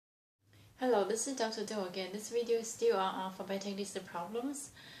this is Dr. Do again. This video is still on alphabetic list problems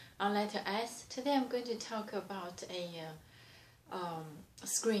on letter S. Today I'm going to talk about a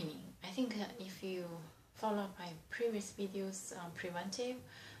screening. I think if you follow my previous videos on preventive,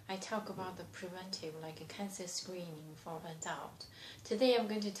 I talk about the preventive, like a cancer screening for adult. Today I'm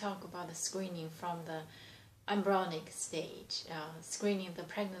going to talk about the screening from the embryonic stage, screening the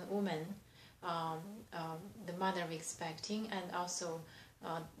pregnant woman, the mother expecting, and also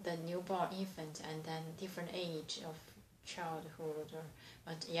the newborn infant, and then different age of childhood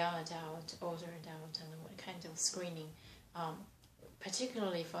or young adult, older adult, and what kind of screening,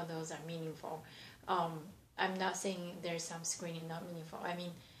 particularly for those are meaningful. I'm not saying there's some screening not meaningful. I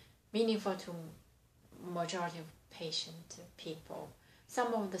mean meaningful to majority of people.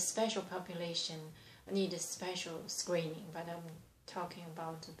 Some of the special population need a special screening, but I'm talking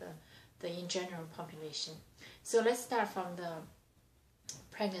about the in general population. So let's start from the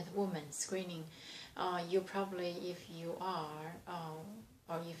pregnant woman screening. You probably, if you are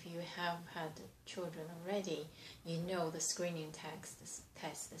or if you have had children already, you know the screening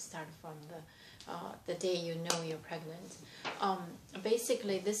test start from the day you know you're pregnant.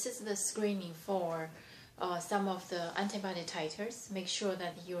 Basically, this is the screening for some of the antibody titers. Make sure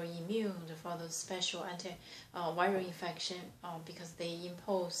that you're immune for those special viral infection because they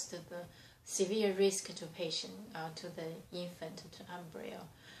impose the severe risk to patient, to the infant, to embryo.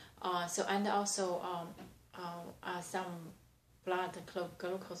 And also some blood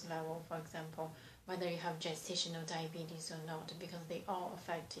glucose level, for example, whether you have gestational diabetes or not, because they all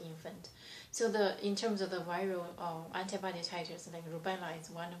affect infant. So in terms of the viral antibody titers, like rubella is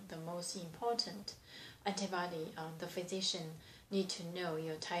one of the most important antibody. The physician need to know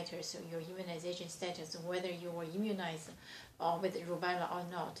your titers, your immunization status, whether you were immunized with rubella or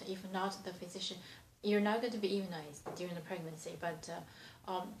not. If not, the physician, you're not going to be immunized during the pregnancy, but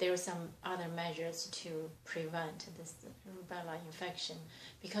there are some other measures to prevent this rubella infection,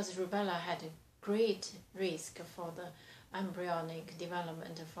 because rubella had a great risk for the embryonic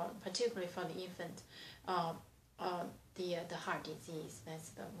development, particularly for the infant, the heart disease.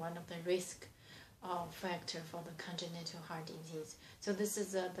 That's one of the risk factor for the congenital heart disease. So this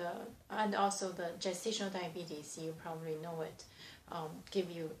is and also the gestational diabetes, you probably know it, give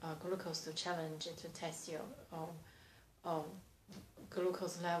you glucose to challenge to test your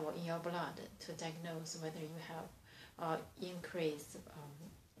glucose level in your blood to diagnose whether you have increased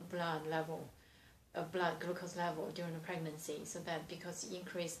blood glucose level during the pregnancy. So that because it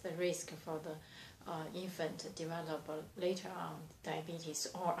increase the risk for the infant develop later on diabetes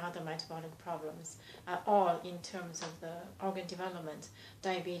or other metabolic problems, or in terms of the organ development,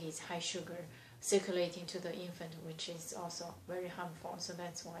 diabetes, high sugar circulating to the infant, which is also very harmful. So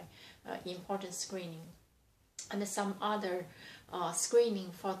that's why important screening. And some other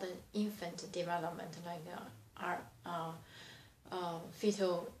screening for the infant development, like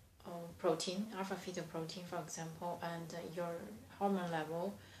fetal protein, alpha fetal protein, for example, and your hormone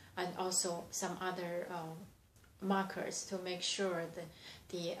level, and also some other markers to make sure that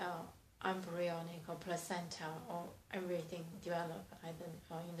the embryonic or placenta or everything develop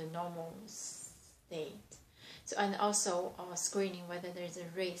in the normal state. So, and also screening whether there's a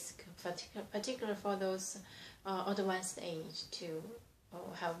risk, particularly for those advanced age to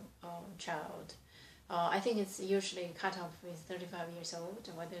have a child. I think it's usually cut off with 35 years old,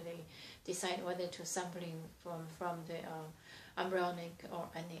 whether they decide whether to sampling from the embryonic or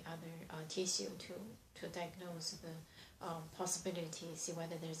any other tissue to diagnose the possibility, see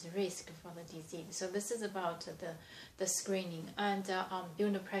whether there's a risk for the disease. So this is about the screening and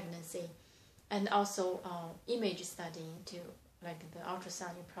during the pregnancy, and also image study like the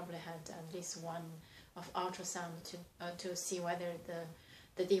ultrasound. You probably had at least one of ultrasound to see whether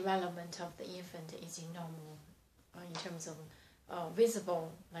the development of the infant is normal in terms of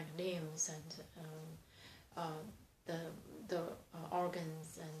visible, like limbs and the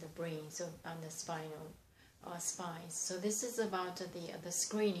organs and the brain, so and the spinal spine. So this is about the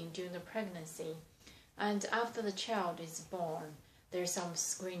screening during the pregnancy, and after the child is born, there's some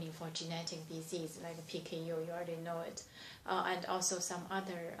screening for genetic disease like PKU. You already know it, and also some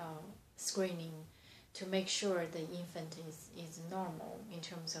other screening to make sure the infant is normal in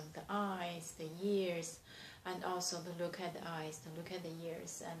terms of the eyes, the ears, and also the look at the eyes, to look at the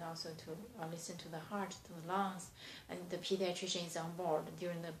ears, and also to listen to the heart, to the lungs, and the pediatrician is on board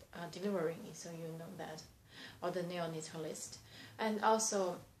during the delivery, so you know that, or the neonatalist. And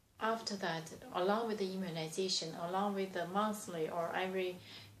also after that, along with the immunization, along with the monthly or every,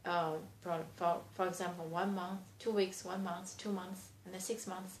 for example, 1 month, 2 weeks, 1 month, 2 months, and then 6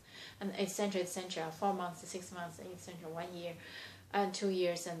 months, and etc., 4 months, 6 months, etc., 1 year. and 2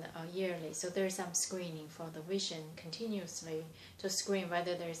 years and yearly. So there's some screening for the vision continuously to screen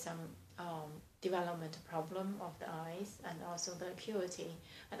whether there's some development problem of the eyes, and also the acuity,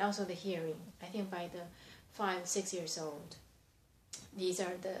 and also the hearing. I think by the 5-6 years old, these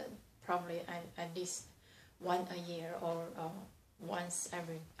are the probably at least one a year, or once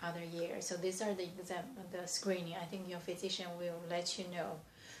every other year. So these are the screening. I think your physician will let you know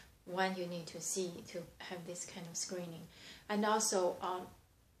when you need to see to have this kind of screening. And also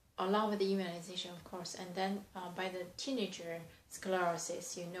along with the immunization, of course, and then by the teenager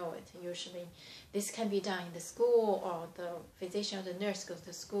sclerosis, you know it, usually this can be done in the school, or the physician or the nurse goes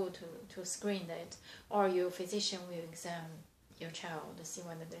to school to screen it, or your physician will examine your child to see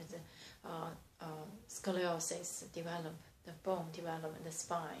whether there's a sclerosis develop, the bone development, the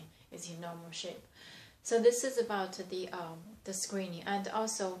spine is in normal shape. So this is about the screening. And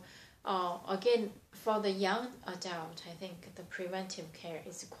also again, for the young adult, I think the preventive care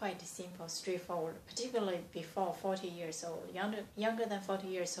is quite simple, straightforward, particularly before 40 years old, younger than 40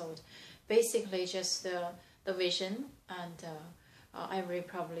 years old. Basically just the vision, and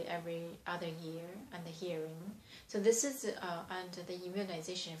probably every other year, and the hearing. So this is and the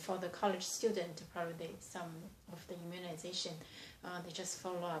immunization for the college student. Probably some of the immunization they just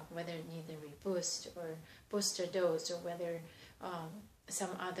follow up whether it needs a reboost or booster dose, or whether some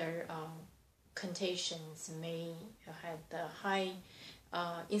other contagions may have the high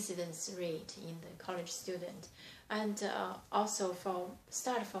incidence rate in the college student. And also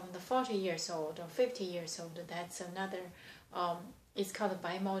start from the 40 years old or 50 years old, that's another, it's called a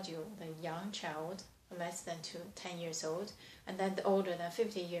bimodule, the young child, less than 10 years old, and then the older than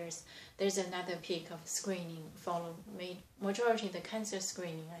 50 years, there's another peak of screening, followed majority of the cancer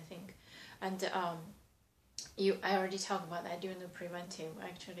screening, I think. And I already talked about that during the preventive.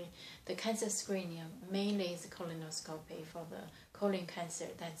 Actually, the cancer screening mainly is colonoscopy for the colon cancer.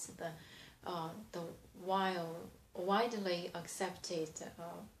 That's the widely accepted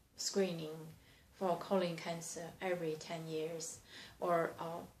screening for colon cancer every 10 years, or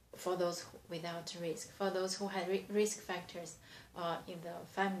for those without risk. For those who had risk factors in the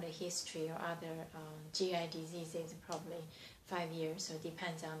family history or other GI diseases, probably 5 years, so it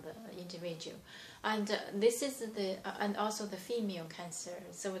depends on the individual. And this is and also the female cancer,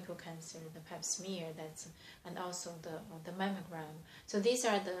 cervical cancer, the pap smear, and also the mammogram. So these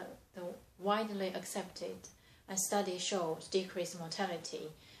are the widely accepted, and studies show decrease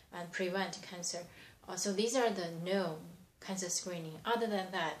mortality and prevent cancer. So these are the known cancer screening. Other than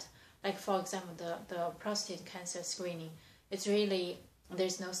that, like for example the prostate cancer screening, it's really,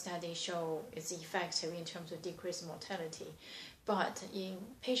 there's no study show it's effective in terms of decreased mortality, but in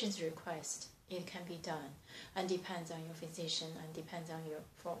patient's request it can be done, and depends on your physician, and depends on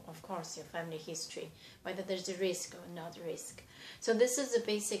of course your family history, whether there's a risk or not risk. So this is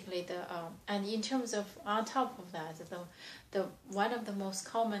basically and in terms of, on top of that, the one of the most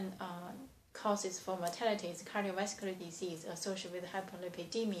common causes for mortality is cardiovascular disease associated with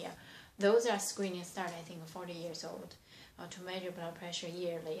hyperlipidemia. Those are screening start, I think, 40 years old, to measure blood pressure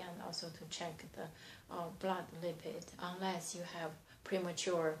yearly, and also to check the blood lipid, unless you have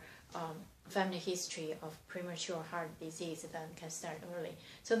premature family history of premature heart disease, then can start early.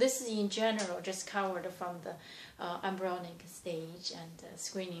 So this is in general just covered from the embryonic stage, and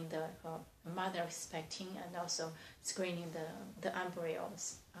screening the mother expecting, and also screening the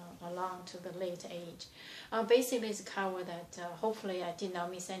embryos along to the late age. Basically it's covered that, hopefully I did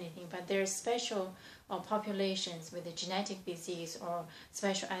not miss anything, but there are special populations with a genetic disease, or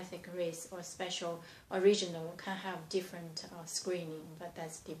special ethnic race, or special or regional, can have different screening, but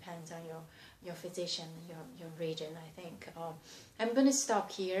that depends on your physician, your region, I think. I'm going to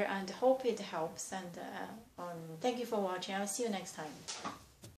stop here, and hope it helps, and thank you for watching. I'll see you next time.